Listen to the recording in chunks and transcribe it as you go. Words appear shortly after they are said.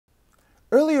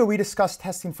Earlier we discussed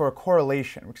testing for a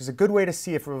correlation, which is a good way to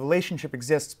see if a relationship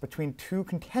exists between two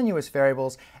continuous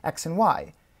variables, x and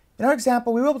y. In our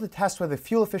example, we were able to test whether the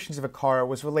fuel efficiency of a car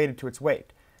was related to its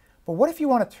weight. But what if you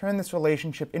want to turn this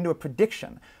relationship into a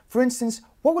prediction? For instance,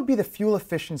 what would be the fuel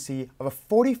efficiency of a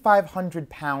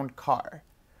 4,500-pound car?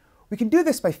 We can do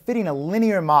this by fitting a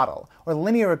linear model, or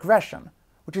linear regression,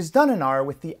 which is done in R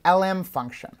with the LM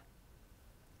function.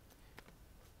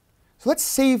 So let's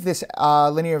save this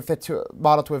linear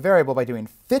model to a variable by doing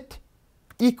fit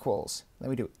equals, then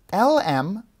we do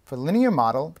LM for linear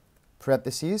model,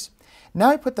 parentheses. Now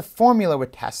I put the formula we're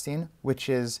testing, which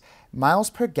is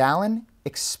miles per gallon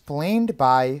explained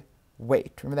by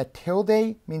weight. Remember that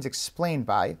tilde means explained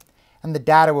by, and the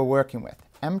data we're working with,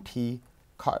 MT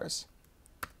cars.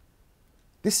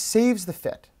 This saves the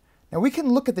fit. Now we can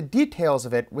look at the details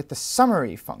of it with the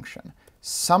summary function.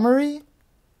 Summary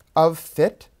of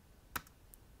fit.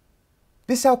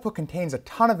 This output contains a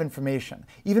ton of information,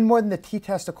 even more than the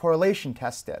t-test or correlation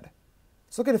test did.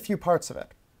 Let's look at a few parts of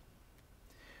it.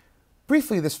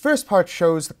 Briefly, this first part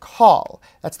shows the call.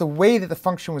 That's the way that the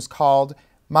function was called,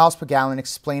 miles per gallon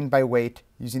explained by weight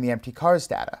using the empty cars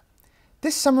data.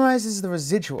 This summarizes the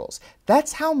residuals.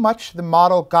 That's how much the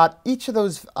model got each of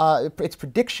those, its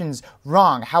predictions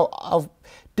wrong, how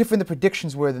different the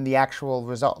predictions were than the actual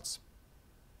results.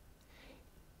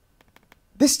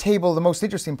 This table, the most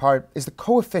interesting part, is the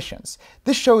coefficients.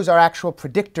 This shows our actual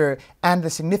predictor and the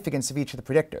significance of each of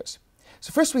the predictors.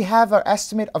 So first we have our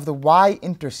estimate of the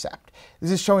y-intercept.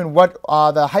 This is showing what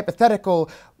the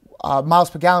hypothetical miles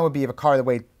per gallon would be of a car that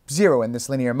weighed 0 in this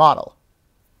linear model.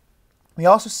 We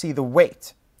also see the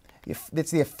weight. It's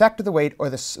the effect of the weight,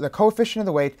 or the coefficient of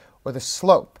the weight, or the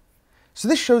slope. So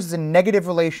this shows a negative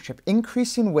relationship.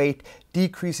 Increasing weight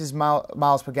decreases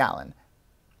miles per gallon.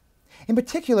 In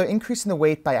particular, increasing the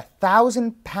weight by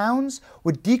 1,000 pounds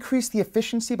would decrease the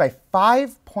efficiency by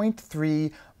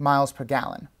 5.3 miles per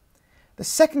gallon. The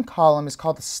second column is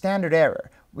called the standard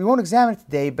error. We won't examine it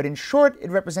today, but in short,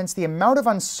 it represents the amount of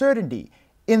uncertainty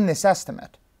in this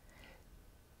estimate.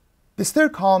 This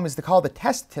third column is called the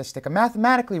test statistic, a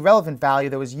mathematically relevant value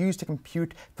that was used to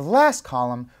compute the last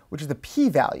column, which is the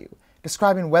p-value,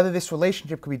 describing whether this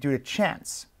relationship could be due to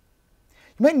chance.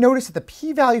 You might notice that the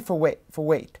p-value for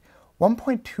weight,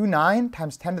 1.29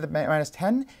 times 10 to the minus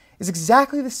 10, is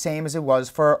exactly the same as it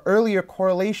was for our earlier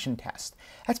correlation test.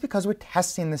 That's because we're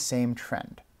testing the same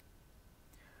trend.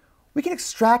 We can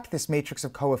extract this matrix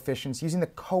of coefficients using the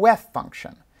coef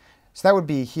function. So that would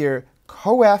be here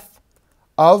coef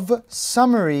of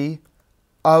summary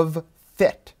of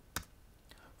fit.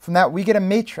 From that we get a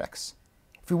matrix.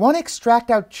 If we want to extract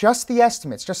out just the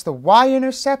estimates, just the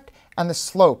y-intercept and the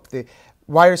slope, the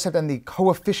y-intercept and the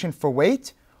coefficient for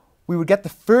weight, we would get the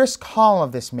first column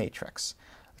of this matrix.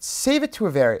 Let's save it to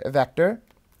a vector.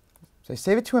 So I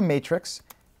save it to a matrix,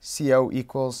 CO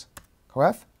equals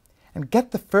coef, and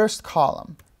get the first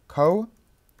column, recall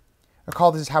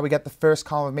this is how we get the first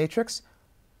column of matrix,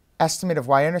 estimate of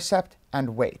y-intercept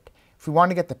and weight. If we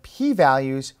want to get the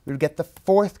p-values, we would get the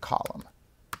fourth column.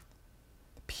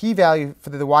 The p-value for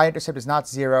the y-intercept is not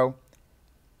 0,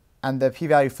 and the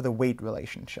p-value for the weight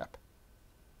relationship.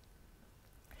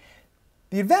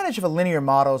 The advantage of a linear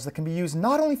model is that it can be used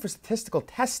not only for statistical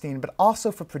testing, but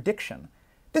also for prediction.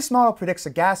 This model predicts a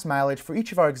gas mileage for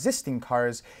each of our existing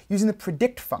cars using the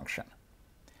predict function.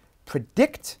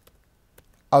 Predict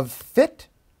of fit.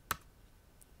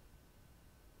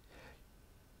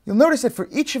 You'll notice that for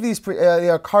each of these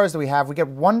cars that we have, we get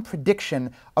one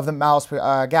prediction of the miles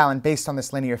per gallon based on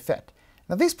this linear fit.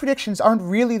 Now these predictions aren't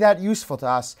really that useful to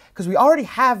us because we already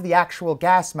have the actual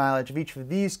gas mileage of each of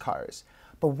these cars.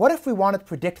 But what if we wanted to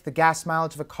predict the gas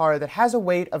mileage of a car that has a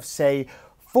weight of, say,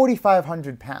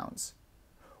 4,500 pounds?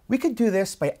 We could do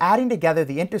this by adding together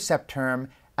the intercept term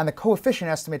and the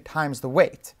coefficient estimate times the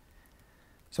weight.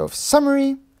 So if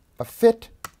summary of fit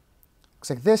looks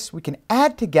like this, we can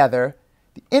add together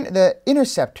the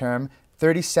intercept term,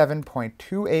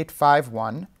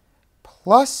 37.2851,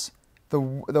 plus the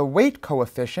weight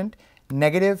coefficient,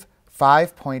 negative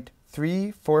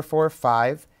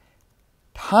 5.3445,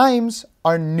 times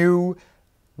our new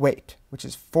weight, which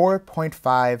is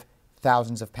 4.5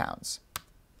 thousandths of pounds.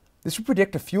 This would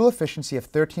predict a fuel efficiency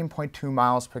of 13.2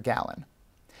 miles per gallon.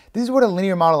 This is what a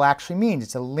linear model actually means.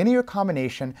 It's a linear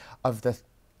combination of the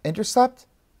intercept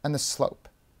and the slope.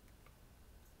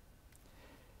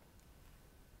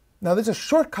 Now there's a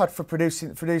shortcut for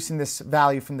producing this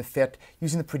value from the fit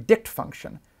using the predict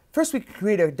function. First, we can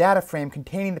create a data frame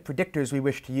containing the predictors we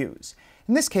wish to use.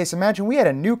 In this case, imagine we had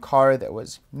a new car that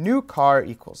was new car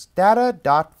equals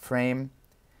data.frame.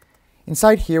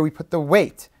 Inside here, we put the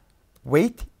weight,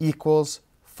 weight equals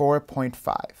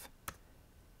 4.5.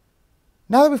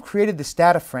 Now that we've created this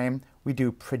data frame, we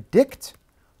do predict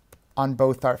on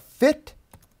both our fit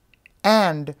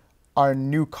and our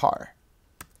new car.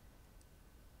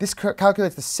 This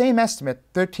calculates the same estimate,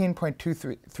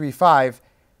 13.235,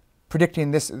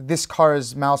 predicting this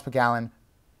car's miles per gallon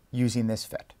using this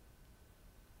fit.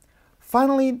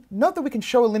 Finally, note that we can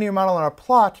show a linear model in our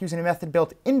plot using a method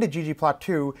built into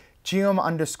ggplot2,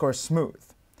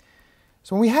 geom_smooth.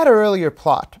 So when we had our earlier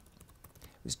plot,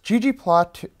 it was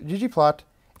ggplot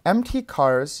empty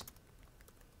cars,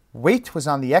 weight was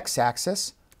on the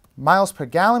x-axis, miles per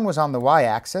gallon was on the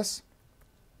y-axis.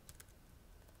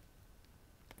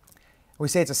 We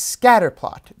say it's a scatter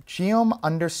plot,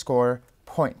 geom_point.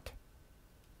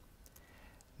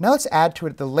 Now let's add to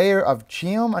it the layer of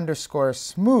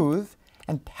geom_smooth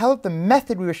and tell it the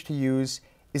method we wish to use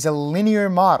is a linear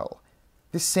model,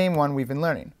 this same one we've been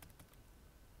learning.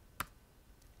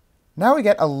 Now we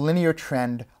get a linear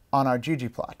trend on our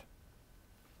ggplot.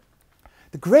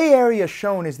 The gray area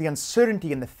shown is the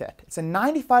uncertainty in the fit. It's a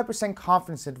 95%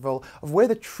 confidence interval of where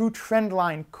the true trend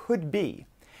line could be.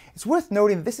 It's worth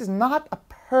noting that this is not a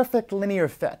perfect linear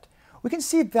fit. We can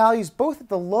see values both at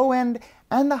the low end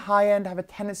and the high end have a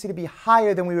tendency to be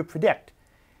higher than we would predict.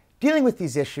 Dealing with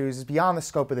these issues is beyond the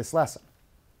scope of this lesson.